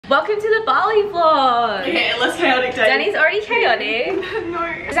Welcome to the Bali vlog. Okay, less chaotic day. Danny's already chaotic. No.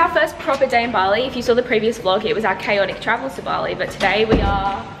 It's our first proper day in Bali. If you saw the previous vlog, it was our chaotic travels to Bali, but today we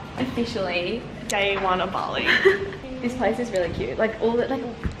are officially day one of Bali. This place is really cute. Like all the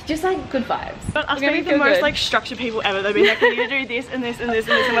just like good vibes. But us being the most like structured people ever. They've been like, we need to do this and this and this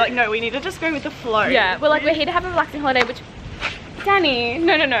and this, and we're like, no, we need to just go with the flow. Yeah, we're here to have a relaxing holiday, which Danny,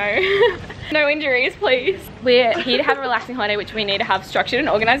 no. No injuries, please. We're here to have a relaxing holiday, which we need to have structured and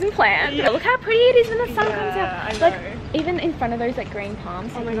organized and planned. Yeah. Look how pretty it is when the sun comes out. I know. Like even in front of those like green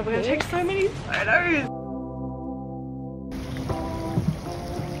palms. Oh my god, we're gonna take so many photos.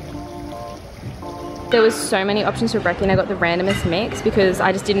 There was so many options for brekkie and I got the randomest mix because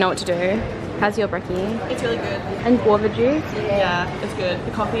I just didn't know what to do. How's your brekkie? It's really good. And guava juice? Yeah, it's good.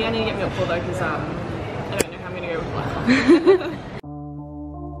 The coffee I need to get milk for though because I don't know how I'm gonna go with black coffee.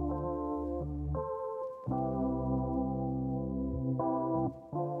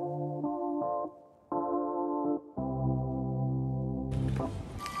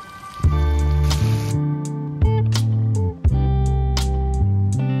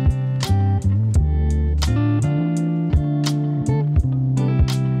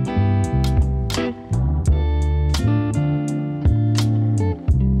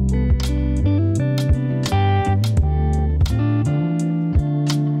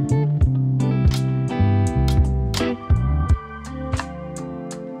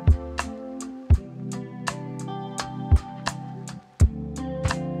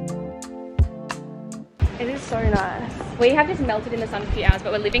 It is so nice. We have just melted in the sun for a few hours,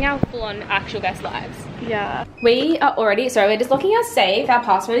 but we're living our full-on actual best lives. Yeah. We are already, sorry, we're just locking our safe. Our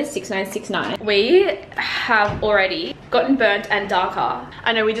password is 6969. We have already gotten burnt and darker.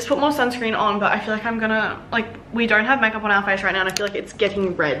 I know, we just put more sunscreen on, but I feel like I'm gonna, like, we don't have makeup on our face right now and I feel like it's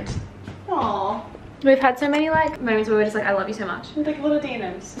getting red. Aww. We've had so many like moments where we're just like, I love you so much. Like little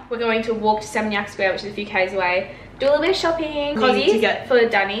DMs. We're going to walk to Seminyak Square, which is a few k's away. Do a little bit of shopping. To Cozies get for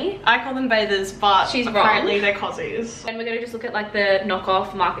Danny. I call them bathers, but she's apparently wrong. they're cozies. And we're gonna just look at like the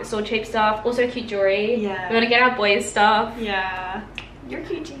knockoff market store cheap stuff. Also cute jewelry. Yeah. We're gonna get our boys stuff. Yeah. You're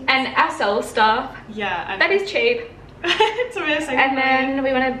cute, jeans. And ourselves stuff. Yeah. That is cheap. It's amazing. And then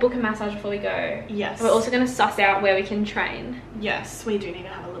we want to book a massage before we go. Yes. And we're also going to suss out where we can train. Yes, we do need to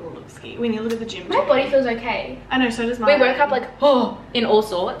have a little look-ski. We need to look at the gym. My body feels okay. I know, so does mine. We woke up like, oh, in all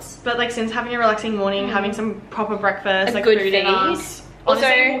sorts. But like since having a relaxing morning, having some proper breakfast, like good food in us. Also,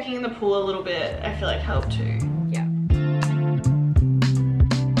 honestly, walking in the pool a little bit, I feel like helped too. Yeah.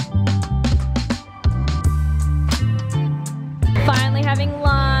 Finally having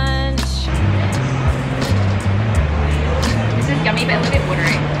lunch. This is yummy but a little bit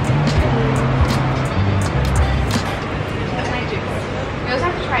watery. We also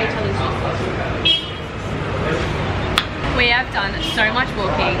have to try each other's juices. We have done so much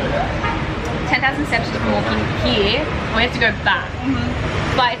walking. 10,000 steps just from walking here. We have to go back.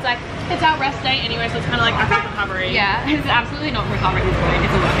 But it's like, It's our rest day anyway, so it's kind of like active recovery. yeah, it's absolutely not recovery at this point.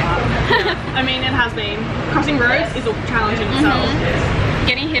 It's a workout. I mean, it has been. Crossing roads is a challenge in itself.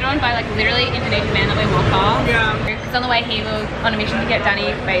 Getting hit on by like literally Indonesian man that we walk past. Yeah. Because on the way here we were on a mission to get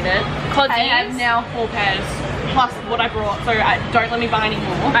Danny bathed. I have now 4 pairs plus what I brought, so don't let me buy any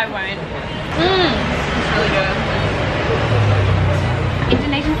more. I won't. It's really good.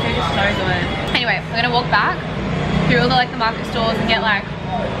 Indonesian food is so good. Anyway, we're gonna walk back through all the like the market stores and get like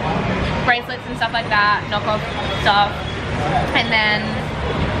bracelets and stuff like that, knockoff stuff, and then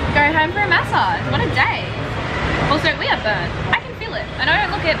go home for a massage. What a day. Also, we are burnt. I can feel it. I know I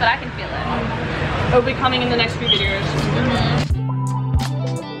don't look it, but I can feel it. It'll be coming in the next few videos.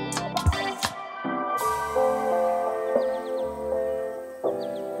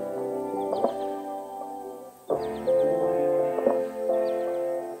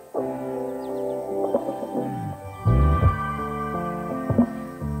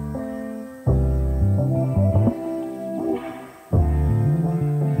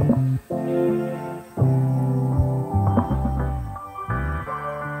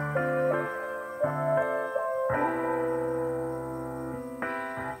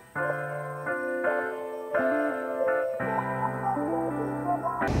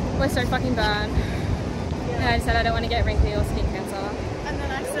 We're so fucking burned. And I said I don't want to get wrinkly or skin cancer. And then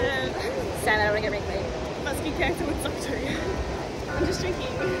I said, Sam, I don't want to get wrinkly. but skin cancer would suck too. I'm just drinking.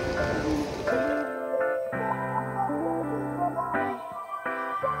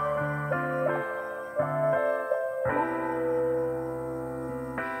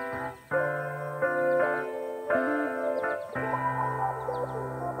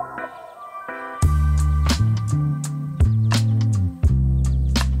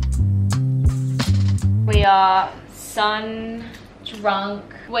 We are sun drunk.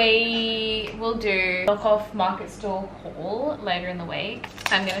 We will do knockoff market store haul later in the week.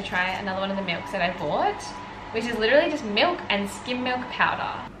 I'm gonna try another one of the milks that I bought, which is literally just milk and skim milk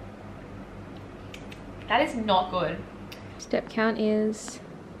powder. That is not good. Step count is,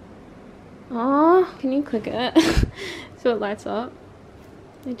 oh, can you click it so it lights up?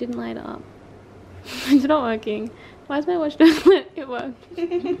 It didn't light up. It's not working. Why is my watch not let it work?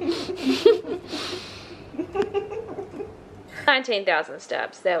 19,000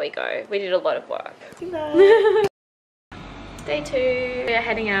 steps. There we go. We did a lot of work. Day 2. We are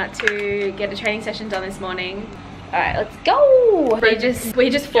heading out to get a training session done this morning. Alright, let's go! We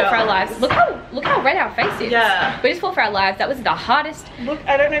just fought for our lives. Look how red our face is. Yeah. We just fought for our lives. That was the hardest. Look,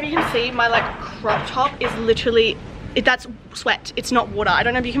 I don't know if you can see, my like crop top is literally, that's sweat. It's not water. I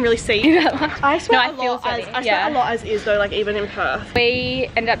don't know if you can really see. I sweat a lot as is though, like even in Perth. We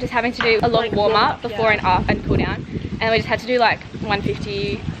ended up just having to do a long like, warm up before and cool down. And we just had to do like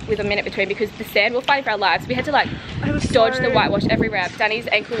 150 with a minute between because the sand, we're fighting for our lives. We had to like dodge the whitewash every rep. Danny's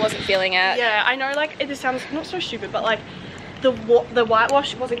ankle wasn't feeling it. Yeah, I know, like it just sounds not so stupid, but like the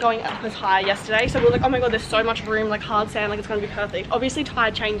whitewash wasn't going up as high yesterday. So we're like, oh my god, there's so much room, like hard sand, like it's gonna be perfect. Obviously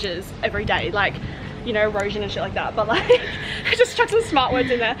tide changes every day, like, you know, erosion and shit like that, but like I just chucked some smart words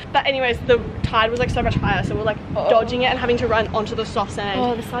in there. But anyways, the tide was like so much higher, so we're like dodging it and having to run onto the soft sand.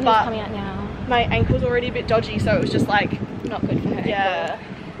 Oh, the sun is coming out now. My ankle's already a bit dodgy, so it was just like not good for her. Yeah.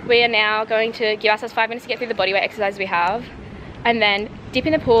 We are now going to give ourselves 5 minutes to get through the bodyweight exercise we have, and then dip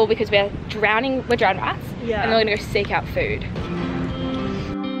in the pool because we're drowned rats. Yeah. And then we're gonna go seek out food.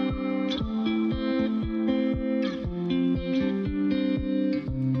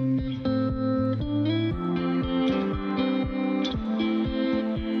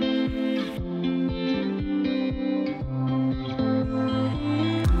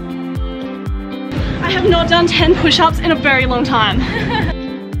 I have not done 10 push-ups in a very long time.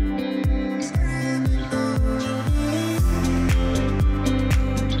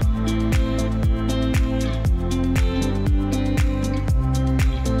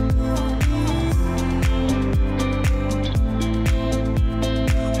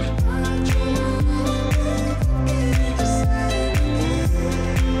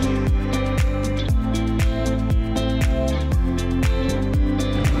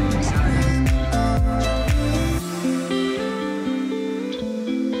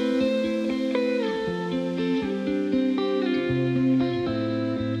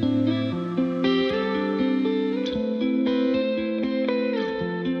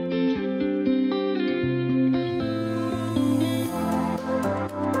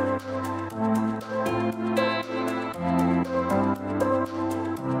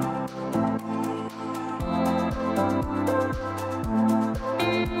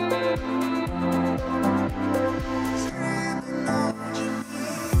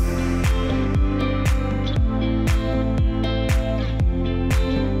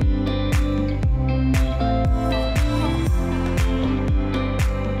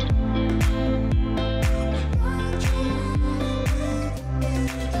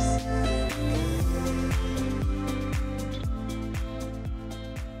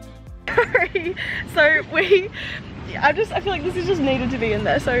 So I feel like this is just needed to be in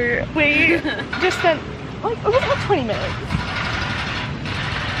there. So we just spent like, it was like 20 minutes.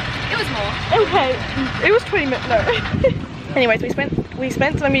 It was more. Okay, it was 20 minutes, no. Anyways, we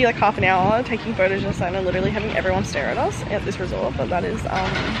spent maybe like half an hour taking photos just and literally having everyone stare at us at this resort, but that is,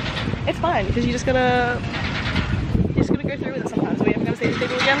 it's fine because you just gotta go through with it sometimes. Are we ever gonna see these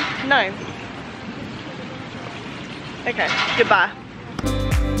people again? No. Okay, goodbye.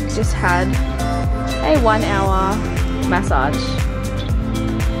 Just had a 1 hour massage.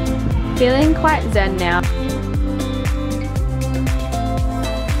 Feeling quite zen now.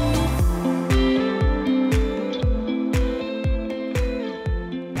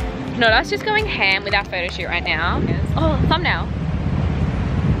 Not us just going ham with our photo shoot right now. Oh, thumbnail.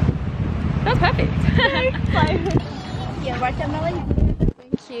 That was perfect. You're welcome, Melanie.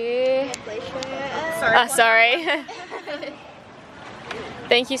 Thank you. Sorry.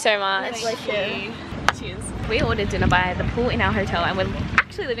 Thank you so much. Thank you. Cheers. We ordered dinner by the pool in our hotel and we're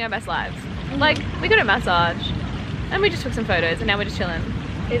actually living our best lives. Like, we got a massage and we just took some photos and now we're just chilling.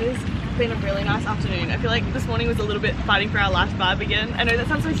 It has been a really nice afternoon. I feel like this morning was a little bit fighting for our life vibe again. I know that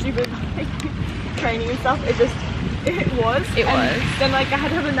sounds so stupid, like training and stuff. It was. Then like I had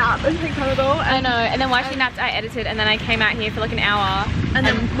to have a nap and like kind of all. I know, and then while she napped I edited and then I came out here for like an hour. And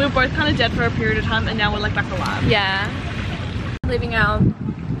then we were both kind of dead for a period of time and now we're like back alive. Yeah. Living our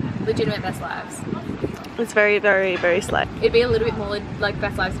legitimate best lives. It's very, very, very slick. It'd be a little bit more like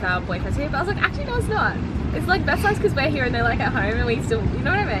best lives if our boyfriend's here, but I was like, actually no, it's not. It's like best lives because we're here and they're like at home and we still, you know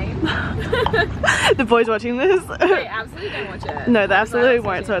what I mean? The boys watching this. They absolutely don't watch it. No, they absolutely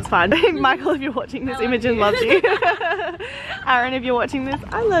won't, so it's fine. Michael, if you're watching this, Imogen loves you. Aaron, if you're watching this,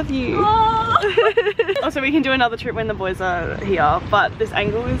 I love you. Also, we can do another trip when the boys are here, but this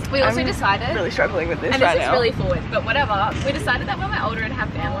angle is... We also decided... really struggling with this and right this is now. really forward, but whatever. We decided that when we're older and have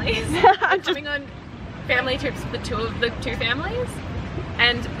families, we're coming on family trips with the two families,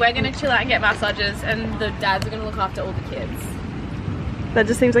 and we're gonna chill out and get massages, and the dads are gonna look after all the kids. That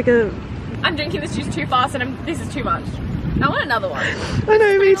just seems like a... I'm drinking this juice too fast, and this is too much. I want another one. I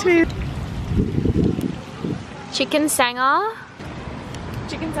know, me too. Chicken sanger.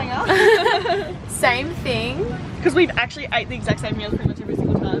 Chicken sanger. Same thing. Because we've actually ate the exact same meals pretty much every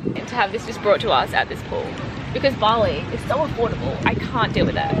single time. And to have this just brought to us at this pool. Because Bali is so affordable, I can't deal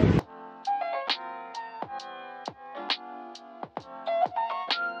with it.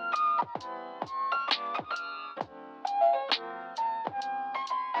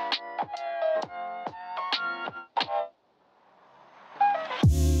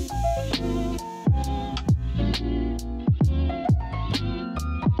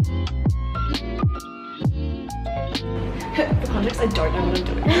 For context, I don't know what I'm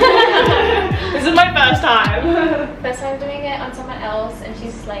doing. This is my first time. First time doing it on someone else and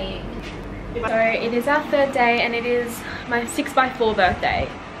she's slaying. So it is our third day and it is my 6x4 birthday.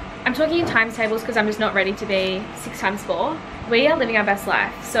 I'm talking in times tables because I'm just not ready to be 6 times 4. We are living our best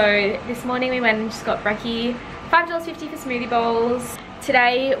life. So this morning we went and just got brekkie, $5.50 for smoothie bowls.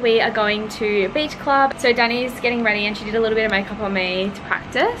 Today we are going to beach club. So Danny's getting ready and she did a little bit of makeup on me to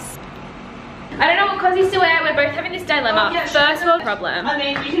practice. I don't know what cozies to wear. We're both having this dilemma. Oh, yeah, first world problem. I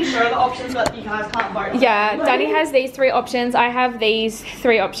mean, you can show the options, but you guys can't vote. Yeah, Danny has these 3 options. I have these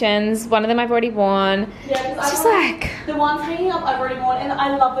 3 options. One of them I've already worn. Yeah, it's just like... The ones hanging up I've already worn and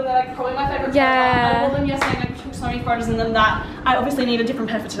I love them. They're like probably my favourite. Yeah. I wore them yesterday and I took so many photos in them that I obviously need a different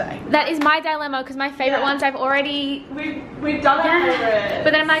pair for today. That is my dilemma because my favourite ones I've already... We've done our favourites.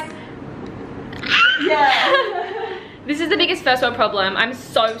 But then I'm like... Yeah. This is the biggest first world problem. I'm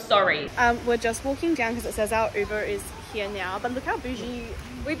so sorry. We're just walking down because it says our Uber is here now, but look how bougie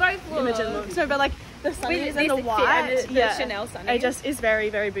we both look. Imogen looks. No, but like the sunnies and the white, and the Chanel sunnies. It just is very,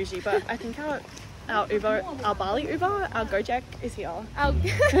 very bougie. But I think our Uber, our Bali Uber, our Gojek is here.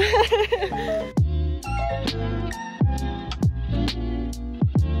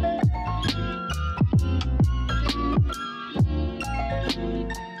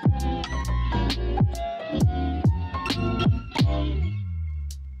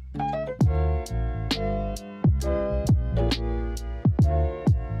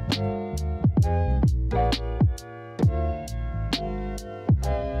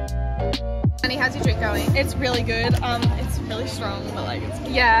 How's your drink going? It's really good. It's really strong, but like it's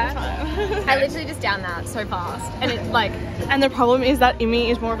good. Yeah. I literally just downed that so fast, and it's like. And the problem is that Imi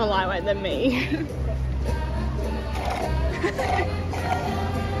is more of a lightweight than me.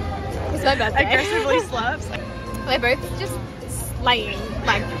 It's my birthday. Aggressively slaps. We're both just slaying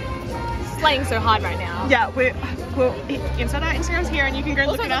so hard right now. Yeah, we'll insert our Instagrams here, and you can go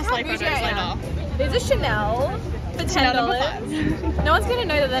look at our slay photos later. There's a Chanel. For $10. No one's gonna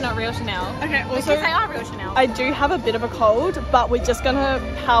know that they're not real Chanel. Okay, also they are real Chanel. I do have a bit of a cold, but we're just gonna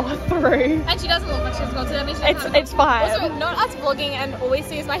power through. And she doesn't look like she's got to them. It's fine. Also, not us vlogging and all we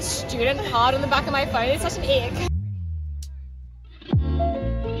see is my student card on the back of my phone. It's such an ick.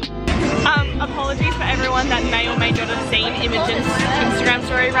 Apologies for everyone that may or may not have seen Imogen's Instagram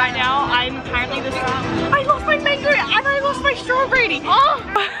story right now. I'm apparently I lost my mango and I lost my strawberry. Oh!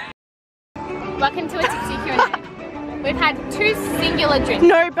 Welcome to a tipsy Q&A. We've had 2 singular drinks.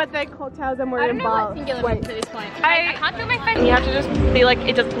 No, but they're cocktails and we're in Bali. I don't know what singular drinks at this point. I can't feel my face. You have to just be like,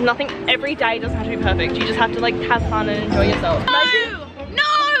 it does nothing, every day doesn't have to be perfect. You just have to like have fun and enjoy yourself. No!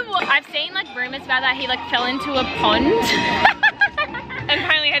 No! I've seen like rumors about that he like fell into a pond. And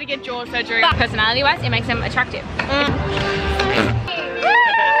apparently had to get jaw surgery. But personality wise, it makes him attractive.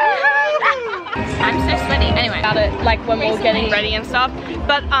 I'm so sweaty. Anyway, about it like when we were getting ready and stuff.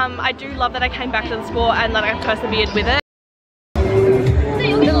 But I do love that I came back to the sport and that I persevered with it.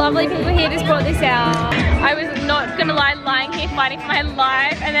 The lovely people here just brought this out. I was not gonna lie, lying here fighting for my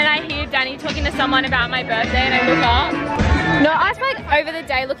life, and then I hear Danny talking to someone about my birthday and I look up. No, I spent like over the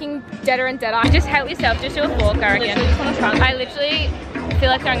day looking deader and deader. Just help yourself, just do a fork, I reckon. I literally feel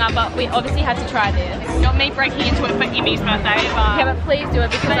like throwing up, but we obviously had to try this. Not me breaking into it for Imi's birthday, but... Yeah, but please do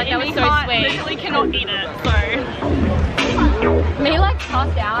it because like, that was so sweet. Literally cannot eat it, so... Me like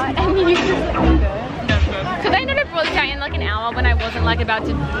passed out and you just like, good. Because I I not have brought it down in like an hour when I wasn't like about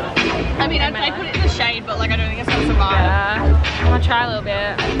to. I mean, I'd say put it in the shade, but like I don't think it's gonna survive. Yeah. I'm gonna try a little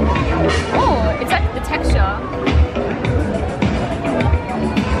bit. Oh, it's like the texture.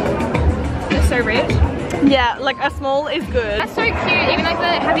 It's so rich. Yeah, like a small is good. That's so cute, even like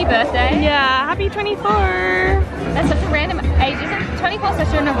the happy birthday. Yeah, happy 24. That's such a random age. Isn't 24 such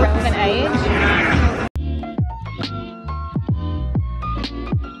an irrelevant age?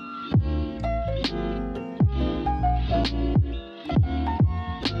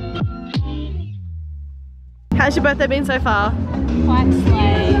 How's your birthday been so far? Quite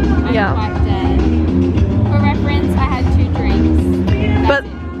slay. I'm Yeah. quite dead. For reference, I had 2 drinks. But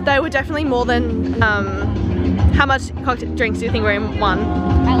they were definitely more than, how much cocktail drinks do you think were in one?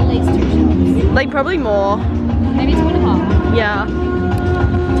 At least 2 shots. Like probably more. Maybe 2.5. Yeah.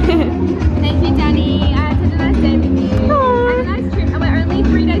 Thank you, Danny. I had such a nice day with you. Aww. Have a nice trip. And we're only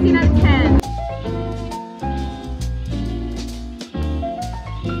 3 days in out of 10.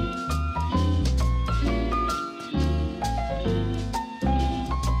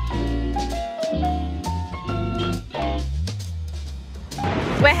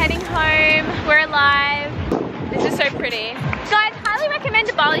 We're heading home. We're alive. This is so pretty. Guys, highly recommend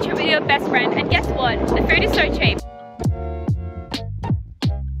a Bali trip with your best friend. And guess what? The food is so cheap.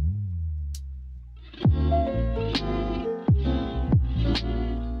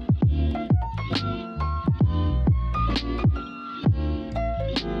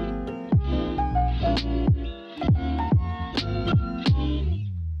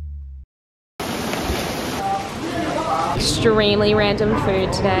 Extremely random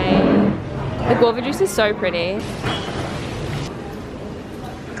food today. The guava juice is so pretty.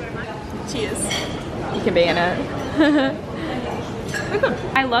 Cheers. You can be in it.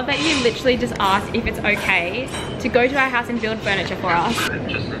 I love that you literally just asked if it's okay to go to our house and build furniture for us.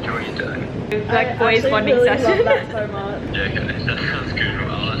 Just enjoy your day. Like boys bonding session. Love that so much. Yeah, okay, that sounds good.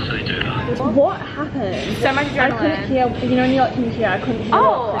 Well, I'll actually do that. What happened? So much I couldn't adrenaline. hear, you know when you like can hear, I couldn't hear.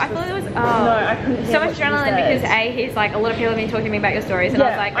 Oh, what I Chris thought it was. No, I couldn't hear so what much you adrenaline said. because A, he's like, a lot of people have been talking to me about your stories, and I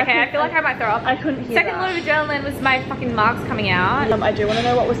was Yeah, like, I okay, I couldn't- feel like I might throw up. I couldn't hear Second that. lot of adrenaline was my fucking marks coming out. I do want to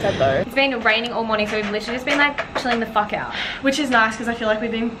know what was said though. It's been raining all morning, so we've literally just been like chilling the fuck out. Which is nice because I feel like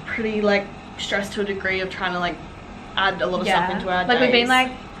we've been pretty like stressed to a degree of trying to like add a lot of stuff into our like days. we've been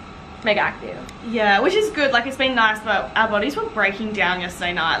like mega active. Yeah, which is good. Like it's been nice, but our bodies were breaking down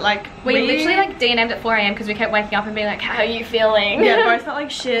yesterday night. Like We literally like DNM'd at 4 AM because we kept waking up and being like, how are you feeling? yeah, both felt like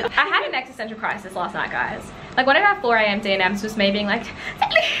shit. I had an existential crisis last night, guys. Like one of our 4 AM DNMs was me being like,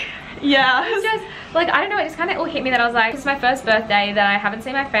 Yeah, it's just like, I don't know, it just kind of all hit me that I was like, it's my first birthday that I haven't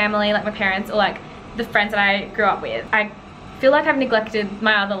seen my family, like my parents or like the friends that I grew up with. I feel like I've neglected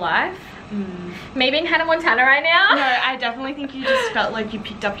my other life. Me being Hannah Montana right now. No, I definitely think you just felt like you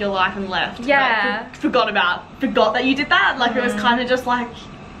picked up your life and left. Yeah. Like, forgot that you did that. Like it was kind of just like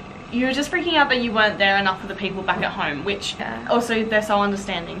you were just freaking out that you weren't there enough for the people back at home, which also they're so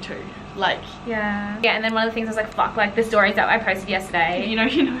understanding too. Like yeah, and then one of the things I was like, fuck, like the stories that I posted yesterday. you know.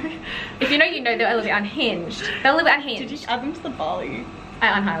 If you know, you know, they're a little bit unhinged. They're a little bit unhinged. Did you add them to the Bali?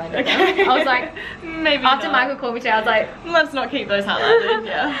 I unhighlighted them. I was like, maybe after not. Michael called me today, I was like, Let's not keep those highlighted.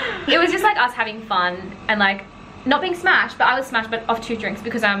 Yeah. it was just like us having fun and like not being smashed, but I was smashed, but off 2 drinks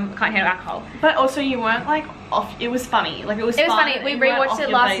because I can't handle alcohol. But also you weren't like off. It was funny. Like it was. It was fun. funny. We You weren't rewatched off it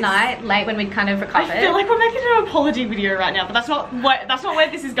your last face. night, late when we'd kind of recovered. I feel like we're making an apology video right now, but that's not where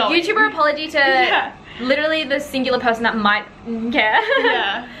this is going. YouTuber apology to literally the singular person that might care.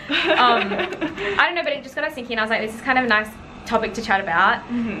 Yeah. I don't know, but it just got us thinking. I was like, this is kind of a nice topic to chat about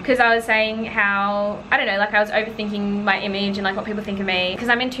because I was saying how, I don't know, like I was overthinking my image and like what people think of me because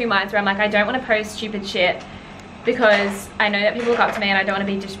I'm in 2 minds where I'm like, I don't want to post stupid shit because I know that people look up to me and I don't want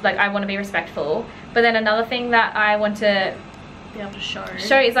to be just like, I want to be respectful, but then another thing that I want to be able to show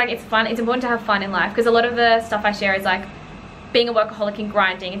is like, it's fun, it's important to have fun in life because a lot of the stuff I share is like being a workaholic and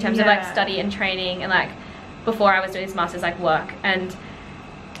grinding in terms of like study and training, and like before I was doing this master's like work, and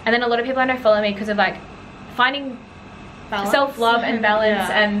then a lot of people I know follow me because of like finding self-love and balance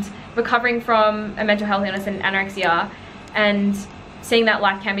and recovering from a mental health illness and anorexia and seeing that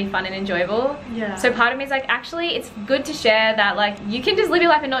life can be fun and enjoyable. Yeah. So part of me is like, actually it's good to share that like you can just live your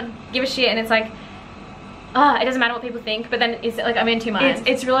life and not give a shit, and it's like, it doesn't matter what people think, but then it's like I'm in 2 minds.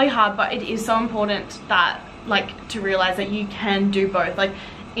 It's really hard, but it is so important that like to realize that you can do both. Like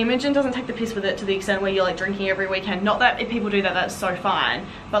Imogen doesn't take the piss with it to the extent where you're like drinking every weekend. Not that if people do that, that's so fine,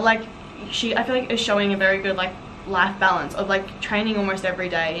 but like I feel like is showing a very good like life balance of like training almost every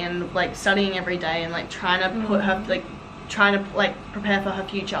day and like studying every day and like trying to put her trying to like prepare for her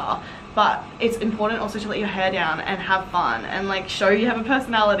future. But it's important also to let your hair down and have fun and like show you have a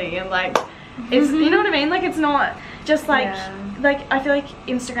personality and like It's, you know what I mean? Like, it's not just like, Yeah. like, I feel like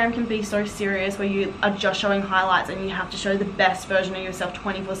Instagram can be so serious where you are just showing highlights and you have to show the best version of yourself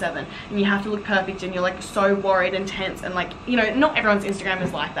 24/7 and you have to look perfect and you're like so worried and tense and like, you know, not everyone's Instagram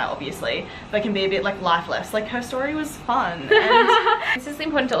is like that, obviously. They can be a bit like lifeless. Like, her story was fun. And this is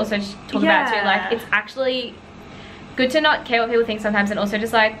important to also talk about too. Like, it's actually good to not care what people think sometimes, and also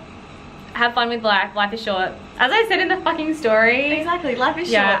just like have fun with life. Life is short, as I said in the fucking story. exactly, life is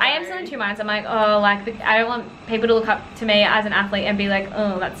short. Yeah, I am still in two minds. I'm like, oh, like I don't want people to look up to me as an athlete and be like,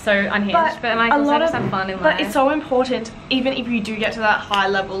 oh, that's so unhinged. But I'm like, also just have fun in life. But it's so important, even if you do get to that high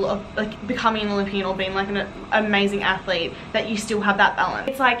level of like becoming an Olympian or being like an amazing athlete, that you still have that balance.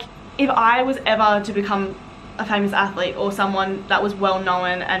 It's like, if I was ever to become a famous athlete or someone that was well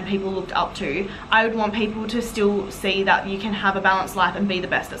known and people looked up to, I would want people to still see that you can have a balanced life and be the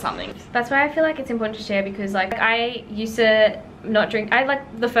best at something. That's why I feel like it's important to share, because like I used to not drink. I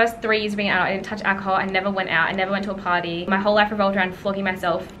like the first 3 years of being out, I didn't touch alcohol. I never went out. I never went to a party. My whole life revolved around flogging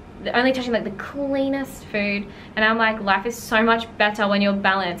myself, only touching like the cleanest food. And I'm like, life is so much better when you're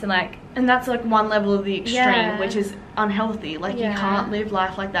balanced. And like, and that's like one level of the extreme, Yeah. which is unhealthy. Like, you Yeah. can't live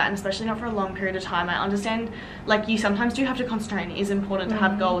life like that, and especially not for a long period of time. I understand, like, you sometimes do have to concentrate, and it is important to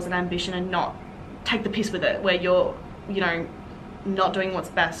have goals and ambition and not take the piss with it where you're, you know, not doing what's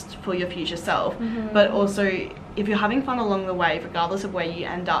best for your future self. But also, if you're having fun along the way, regardless of where you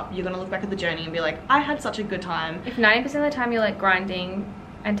end up, you're gonna look back at the journey and be like, I had such a good time. if 90% of the time you're like grinding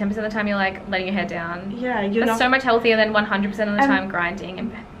and 10% of the time you're like letting your head down, Yeah, you're that's not so much healthier than 100% of the time grinding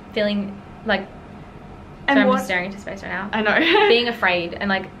and feeling like, and so I'm what, just staring into space right now. I know. Being afraid and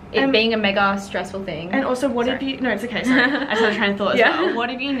like it being a mega stressful thing. And also, what if you, no, it's okay, sorry, I just had a train of thought as Yeah. well. What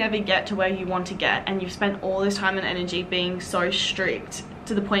if you never get to where you want to get, and you've spent all this time and energy being so strict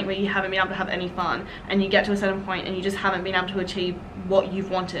to the point where you haven't been able to have any fun, and you get to a certain point and you just haven't been able to achieve what you've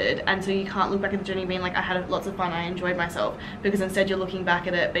wanted, and so you can't look back at the journey being like, I had lots of fun, I enjoyed myself, because instead you're looking back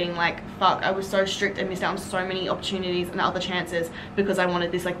at it being like, fuck, I was so strict and missed out on so many opportunities and other chances because I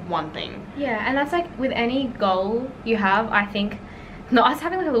wanted this like one thing. Yeah, and that's like with any goal you have, I think, not us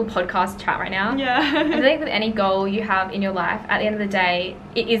having like a little podcast chat right now. Yeah. I think with any goal you have in your life, at the end of the day,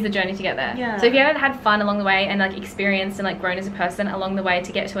 it is the journey to get there. Yeah. So if you haven't had fun along the way and like experienced and like grown as a person along the way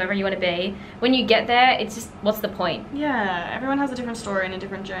to get to wherever you want to be, when you get there, it's just, what's the point? Yeah, everyone has a different story and a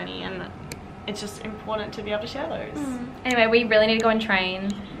different journey, and it's just important to be able to share those. Anyway, we really need to go and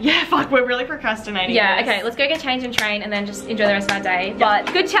train. Yeah, fuck, we're really procrastinating. Yeah, this. okay, let's go get changed and train and then just enjoy the rest of our day. But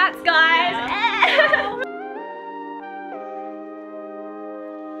good chats, guys! Yeah.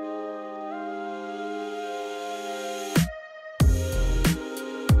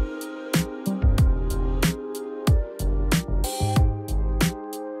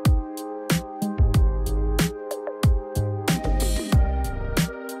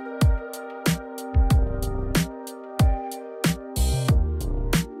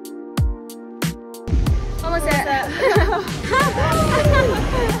 Almost there.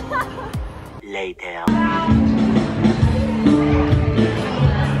 Later.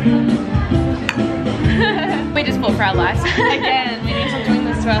 We just fought for our lives. Again, we need to stop doing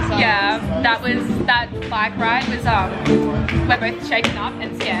this to ourselves. Yeah, that bike ride was, we're both shaken up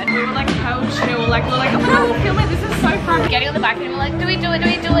and scared. We were like hell chill, like we're like, oh my god, I feel like this is so fun. Getting on the bike and we're like, do we do it, do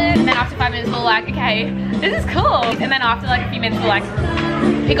we do it? And then after 5 minutes we're like, okay, this is cool. And then after like a few minutes we're like,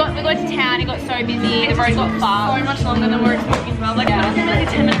 we got to town, it got so busy, the road got far. So much longer than we were expecting as well. Like, Yeah. it wasn't like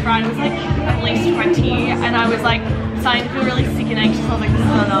a 10-minute ride, it was like at least 20, and I was like starting to feel really sick and anxious. I was like, this is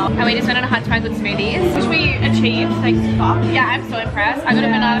not enough. And we just went on a hunt to find good smoothies. Which we achieved, thanks fuck. Yeah, I'm so impressed. I got a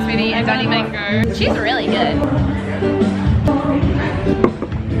banana smoothie and Donny mango. She's really good.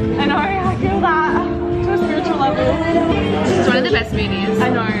 I know, I feel that to a spiritual level. It's one of the best smoothies. I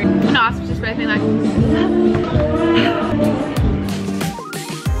know. And us was just both being like,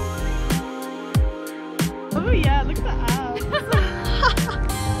 Oh yeah, look at the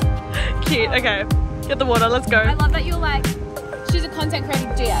abs. Cute, okay. Get the water, let's go. I love that you're like, she's a content creator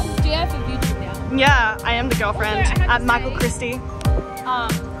GF. GF of YouTube now. Yeah, I am the girlfriend Also, I have at to Michael say- Christie.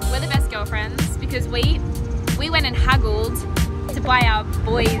 We're the best girlfriends because we went and haggled to buy our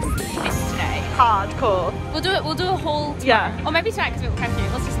boys this today. Hardcore. We'll do a haul tomorrow. Yeah. Or maybe tonight because we're kind of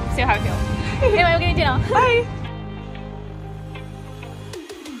cute. Let's just see how we feel. Anyway, we're getting dinner. Bye.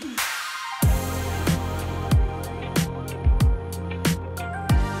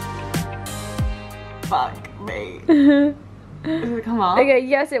 Fuck me. Does it come up? Okay,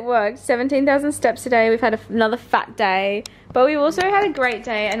 yes, it worked. 17,000 steps today. We've had another fat day, but we've also had a great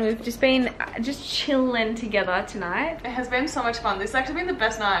day, and we've just been chilling together tonight. It has been so much fun. This has actually been the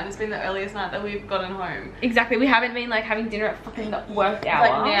best night. It's been the earliest night that we've gotten home. Exactly. We haven't been like having dinner at fucking the work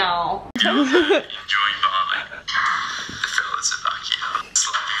hour. Like now. Enjoying Bali. The fellas are back here.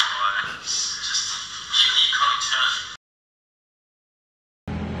 Slapping away. Just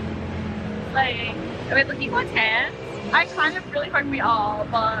Like, are we looking for tan? I kind of really hope we are,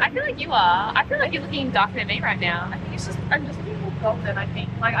 but I feel like you are. I feel like you're looking darker than me right now. I think it's just, I'm just looking more golden, I think.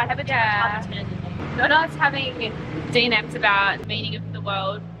 Like, I haven't Yeah. had a tan. Not us having DMs about the meaning of the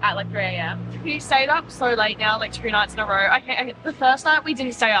world at like 3 AM. We stayed up so late now, like 2 nights in a row. Okay, the first night we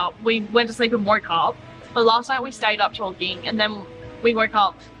didn't stay up. We went to sleep and woke up. But last night we stayed up talking, and then we woke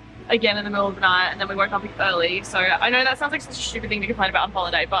up again in the middle of the night, and then we woke up early. So I know that sounds like such a stupid thing to complain about on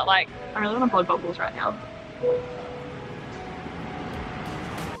holiday, but like, I really want to blow bubbles right now.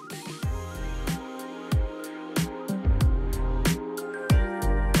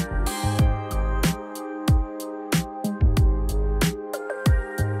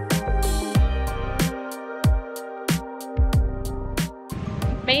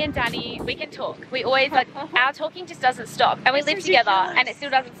 Me and Danny, we can talk. We always like, our talking just doesn't stop. And we live together and it still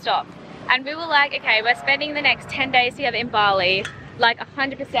doesn't stop. And we were like, okay, we're spending the next 10 days together in Bali, like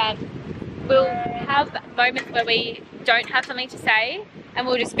 100%. We'll have moments where we don't have something to say and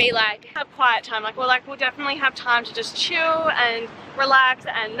we'll just be like, Have quiet time. Like, we'll definitely have time to just chill and relax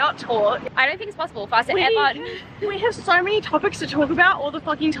and not talk. I don't think it's possible for us to ever. We have so many topics to talk about all the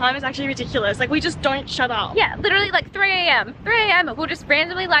fucking time. It's actually ridiculous. Like, we just don't shut up. Yeah, literally like 3 AM. 3 AM, we'll just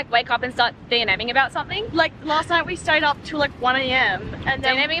randomly like wake up and start DMing about something. Like, last night we stayed up till like 1 AM and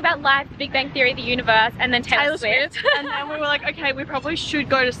then DMing about life, the Big Bang Theory, the universe, and then Taylor Swift. And then we were like, okay, we probably should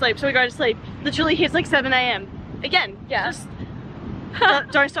go to sleep. So we go to sleep. Literally hits like 7 AM. Again, Yeah. just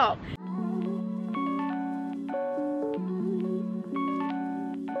don't stop.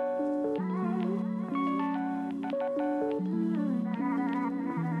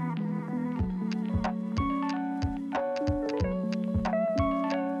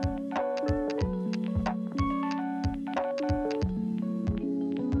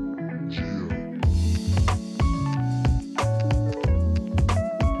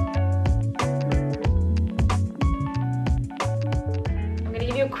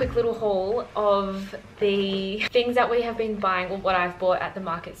 Quick little haul of the things that we have been buying, or what I've bought at the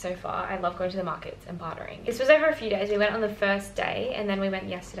market so far. I love going to the markets and bartering. This was over a few days. We went on the first day and then we went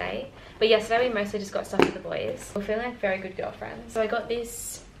yesterday. But yesterday we mostly just got stuff for the boys. We're feeling like very good girlfriends. So I got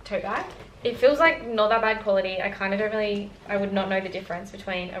this tote bag. It feels like not that bad quality. I kind of don't really, I would not know the difference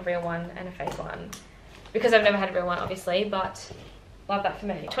between a real one and a fake one because I've never had a real one obviously, but love that for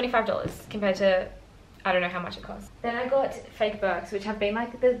me. $25 compared to I don't know how much it costs. Then I got fake Birks, which have been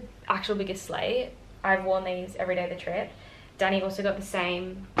like the actual biggest slay. I've worn these every day of the trip. Danny also got the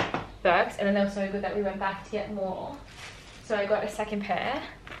same Birks, and then they were so good that we went back to get more. So I got a second pair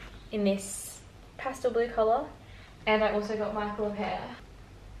in this pastel blue colour, and I also got Michael a pair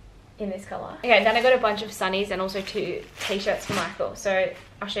in this colour. Okay, then I got a bunch of sunnies and also 2 t-shirts for Michael. So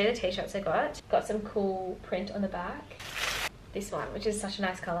I'll show you the t-shirts I got. Got some cool print on the back. This one, which is such a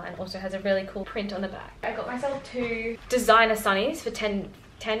nice colour and also has a really cool print on the back. I got myself 2 designer sunnies for $10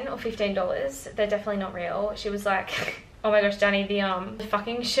 or $15. They're definitely not real. She was like, oh my gosh, Danny, the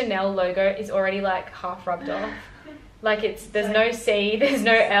fucking Chanel logo is already like half rubbed off. Like there's no C, there's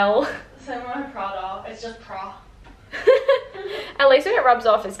no L. Same with my Prada, it's just Pra. At least when it rubs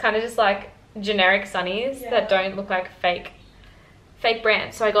off, it's kind of just like generic sunnies that don't look like fake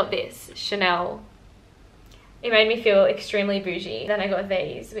brands. So I got this Chanel. It made me feel extremely bougie. Then I got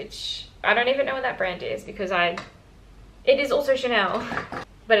these, which I don't even know what that brand is because it is also Chanel,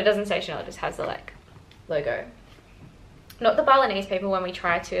 but it doesn't say Chanel, it just has the like logo. Not the Balinese people when we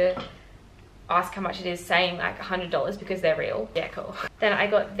try to ask how much it is saying like $100 because they're real. Yeah, cool. Then I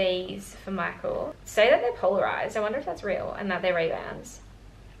got these for Michael. Say that they're polarized. I wonder if that's real and that they're Ray-Bans.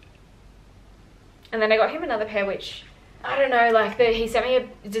 And then I got him another pair which I don't know, like he sent me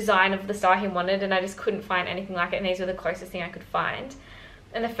a design of the style he wanted and I just couldn't find anything like it, and these were the closest thing I could find.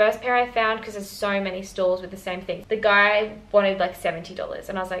 And the first pair I found, because there's so many stores with the same thing, the guy wanted like $70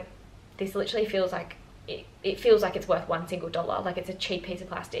 and I was like, this literally feels like, it feels like it's worth $1 single dollar, like it's a cheap piece of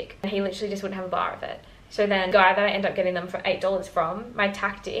plastic. And he literally just wouldn't have a bar of it. So then the guy that I ended up getting them for $8 from, my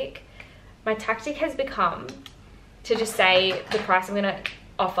tactic has become to just say the price I'm gonna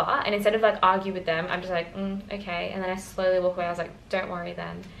offer, and instead of like argue with them, I'm just like okay, and then I slowly walk away. I was like, don't worry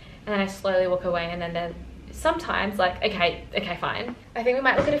then, and then I slowly walk away, and then they're sometimes like okay fine. I think we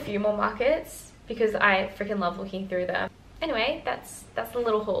might look at a few more markets because I freaking love looking through them. anyway, that's the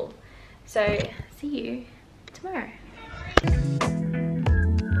little haul. So see you tomorrow.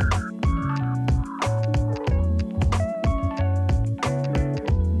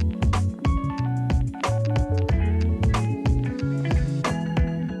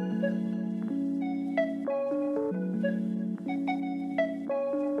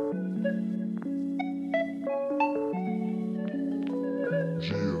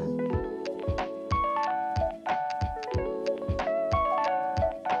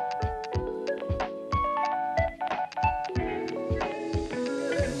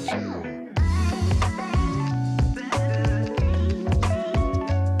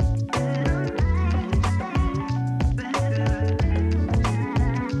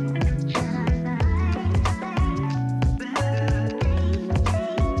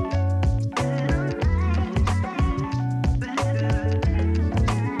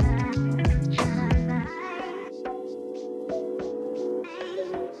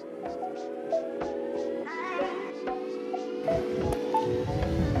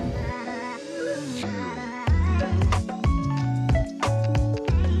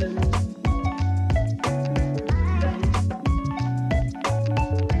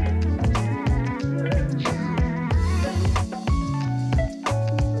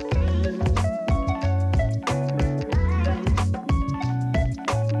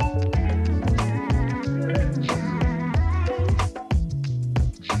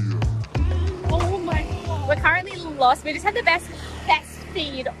 Lost. We just had the best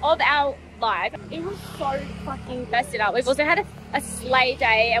feed of our life. It was so fucking messed it up. We've also had a sleigh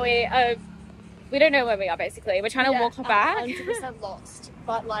day, and we don't know where we are. Basically, we're trying to walk back. 100% lost,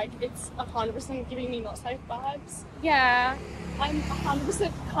 but like it's 100% giving me not safe vibes. Yeah, I'm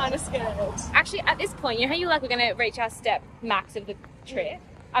 100% kind of scared. Actually, at this point, you know how you're like, we're gonna reach our step max of the trip.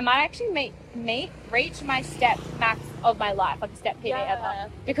 I might actually reach my step max of my life, like a step PB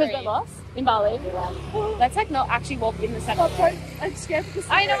ever, because we're lost in Bali. Let's like not actually walk in the center. I'm scared because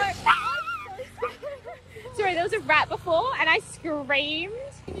I know. Sorry, there was a rat before, and I screamed.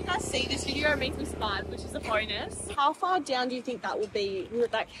 If you guys see this video, it makes me smile, which is a bonus. How far down do you think that will be? Will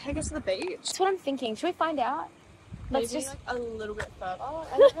it like take us to the beach? That's what I'm thinking. Should we find out? Let's Maybe just like a little bit further.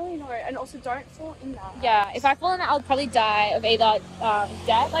 I don't really know. And also, don't fall in that. Yeah, if I fall in that, I'll probably die of either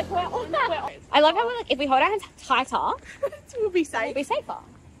death. Like I love how we're like, if we hold our hands tighter, we'll be safe. We'll be safer.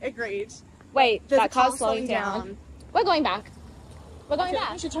 Agreed. Wait, there's that car's slowing down. We're going back. We're going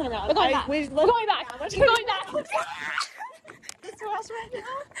back. We should turn around. We're going back. We're going back. We're going back. That's for us right now.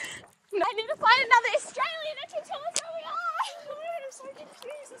 I need to find another Australian that can tell us where we are. I'm so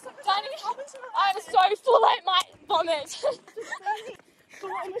confused. Danny, I'm so full, I might vomit. We're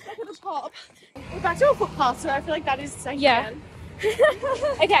almost back at the top. We're back to a footpath, so I feel like that is safe again.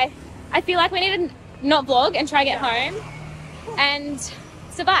 Okay, I feel like we need to not vlog and try to get home and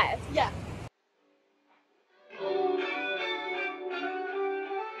survive. Yeah.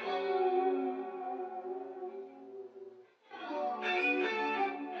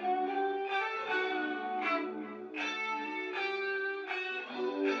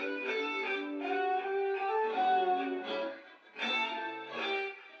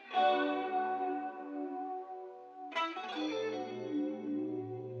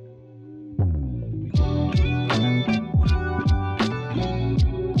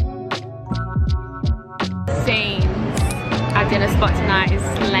 Dinner spot tonight is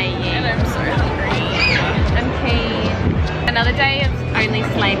slaying. And I'm so hungry. I'm keen. Another day of only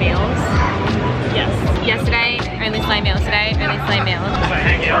sleigh meals. Yes. Yesterday, only sleigh meals. Today, only sleigh meals.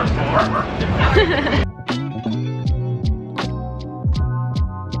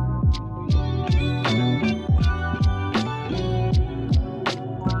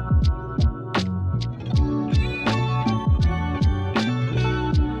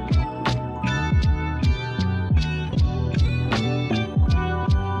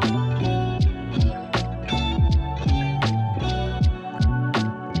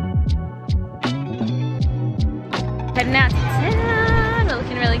 Heading out to town, we're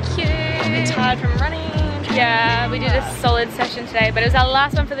looking really cute. I'm tired from running. Yeah, we did a solid session today, but it was our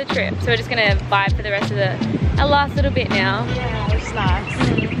last one for the trip, so we're just gonna vibe for the rest of our last little bit now. Yeah, it's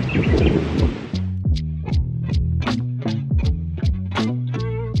nice.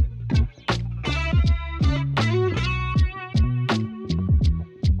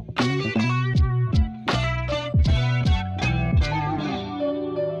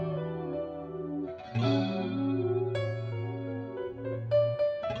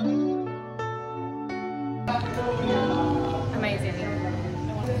 Amazing.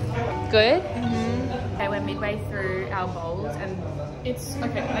 Good? Okay, we're midway through our bowls and It's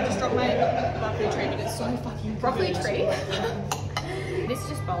okay. I just dropped my broccoli tree, but it's so fucking Broccoli tree? This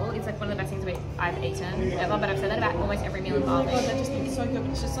just bowl, it's like one of the best things I've eaten ever, but I've said that about almost every meal in Bali. Oh, that just looks so good.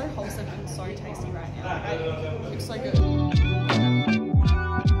 It's just so wholesome and so tasty right now. It looks so good.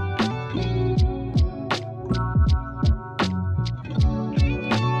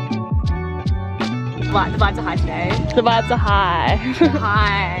 The vibes are high today. The vibes are high.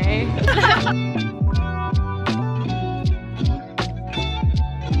 Hi.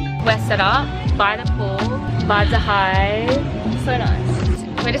 We're set up by the pool. Vibes are high. So nice.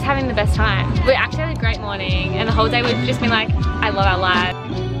 We're just having the best time. We actually had a great morning and the whole day we've just been like, I love our life.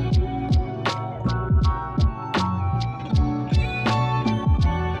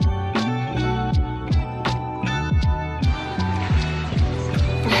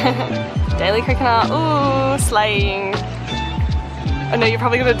 Daily coconut, ooh, slaying. I know you're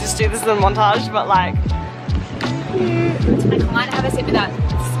probably gonna just do this in the montage, but like, I can't have a sip without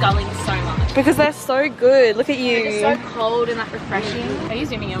sculling so much. because they're so good. Look at you. It's so cold and like refreshing. Are you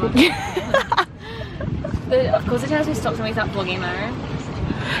zooming in? Of course it tells me stop when we start vlogging though.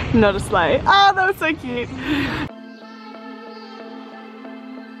 Not a slay. Oh, that was so cute.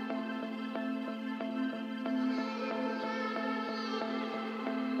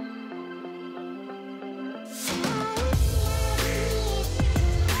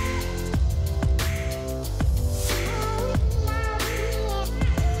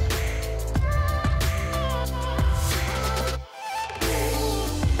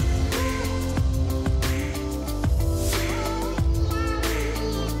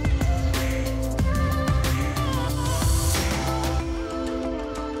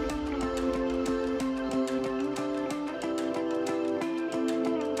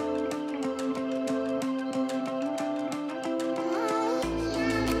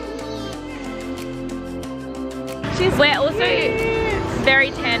 We're also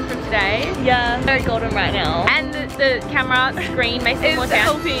very tan from today. Yeah, very golden right now. And the camera screen makes it more tan.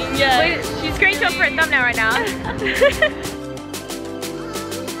 Helping, yeah. She's screenshot for a thumbnail right now.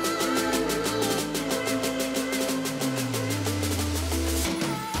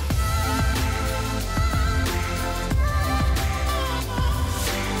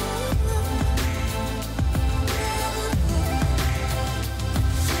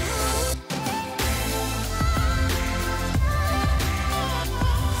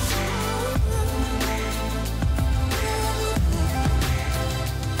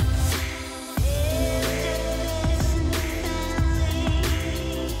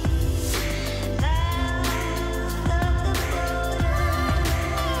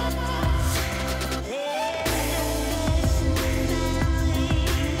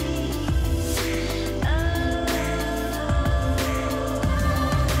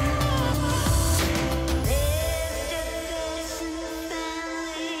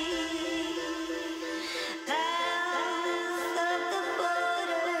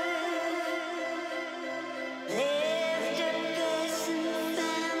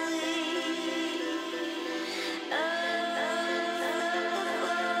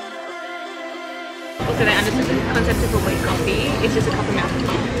 So they understood the concept of a weak coffee. It's just a cup of milk,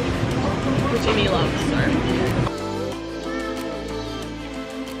 which Jimmy loves. So.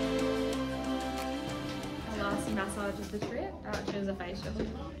 Last massage of the trip. She was a facial.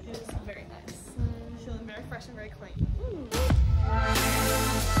 It's very nice. Feeling very fresh and very clean.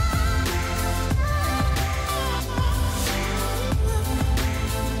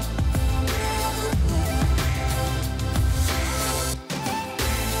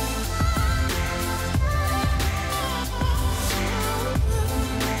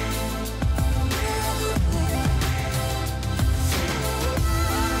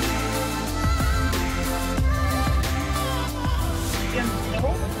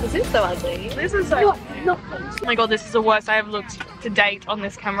 This is so ugly. This is so. Oh my god, this is the worst I have looked to date on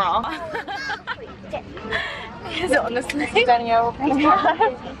this camera. Is it honestly?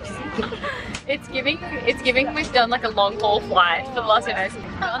 It's giving we've done like a long haul flight for the last 2 days.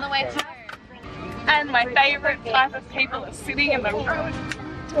 We're on the way home. And my favourite type of people are sitting in the room.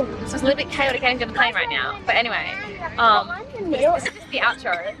 So it's a little bit chaotic getting to the plane right now. But anyway, this is just the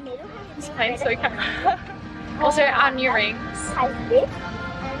outro. This plane's so chaotic. Also, our new rings.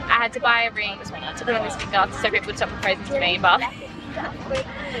 I had to buy a ring to put on this finger so people would stop proposing to me, but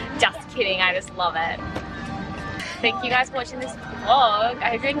just kidding, I just love it. Thank you guys for watching this vlog. I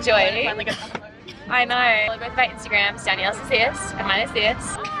hope you enjoyed. I know. Follow both of our Instagrams. Danielle's is this, and mine is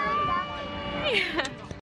this.